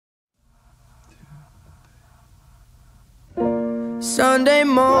Sunday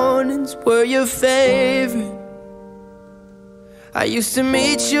mornings were your favorite. I used to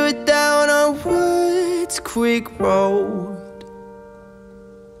meet you down on Woods Creek Road.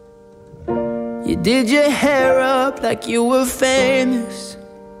 You did your hair up like you were famous,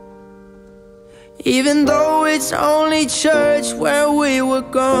 even though it's only church where we were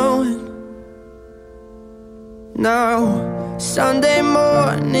going. Now, Sunday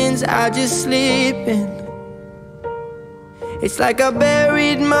mornings I just sleep in. It's like I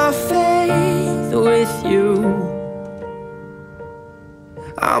buried my faith with you.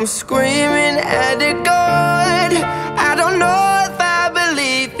 I'm screaming at a God I don't know if I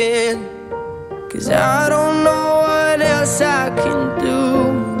believe in, 'cause I don't know what else I can do.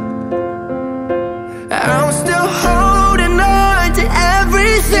 I'm still holding on to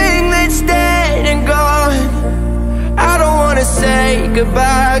everything that's dead and gone. I don't wanna say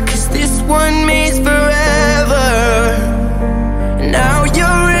goodbye, 'cause this one means forever. Now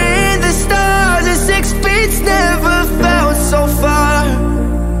you're in the stars, and 6 feet's never felt so far.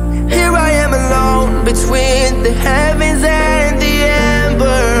 Here I am alone between the heavens and the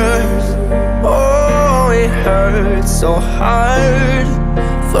embers. Oh, it hurts so hard.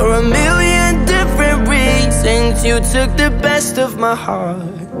 For a million different reasons, you took the best of my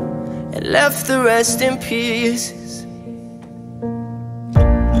heart and left the rest in pieces.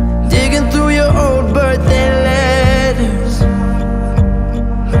 Digging through your old birthday letters,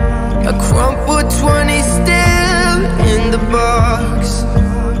 a crumpled 20 still in the box.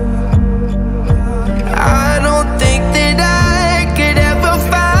 I don't think that I could ever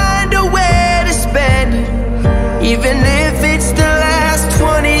find a way to spend it, even if it's the last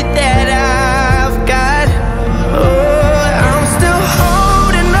 20 that I've got. Oh, I'm still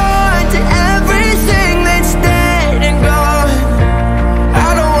holding on to everything that's dead and gone. I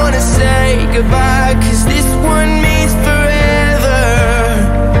don't wanna say goodbye, 'cause this one means forever.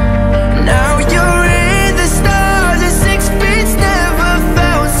 Now you're in the stars, and 6 feet's never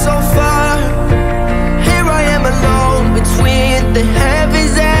felt so far. Here I am alone between the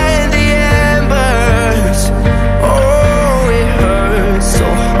heavens and the embers. Oh, it hurts so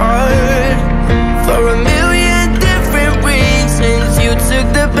hard. For a million different reasons, you took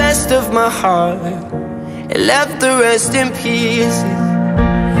the best of my heart and left the rest in pieces.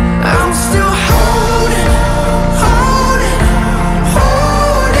 I'm still holding on.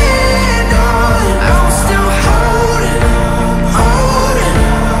 I'm still holding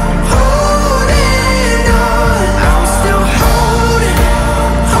on. I'm still holding on.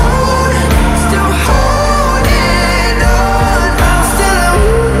 Still holding on. I'm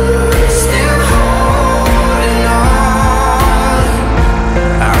still holding on.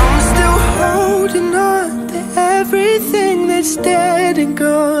 I'm still holding on to everything that's dead and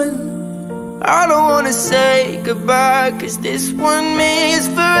gone. I don't wanna say goodbye, 'cause this one means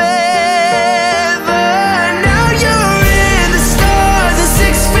forever. Now you're in the stars, and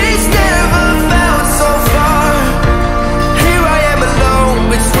 6 feet's never felt so far. Here I am alone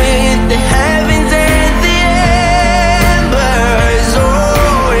between the heavens and the embers.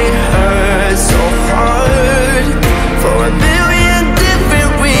 Oh, it hurts so hard. For a million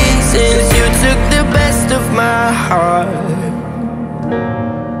different reasons, you took the best of my heart,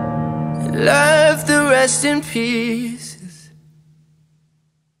 left the rest in peace.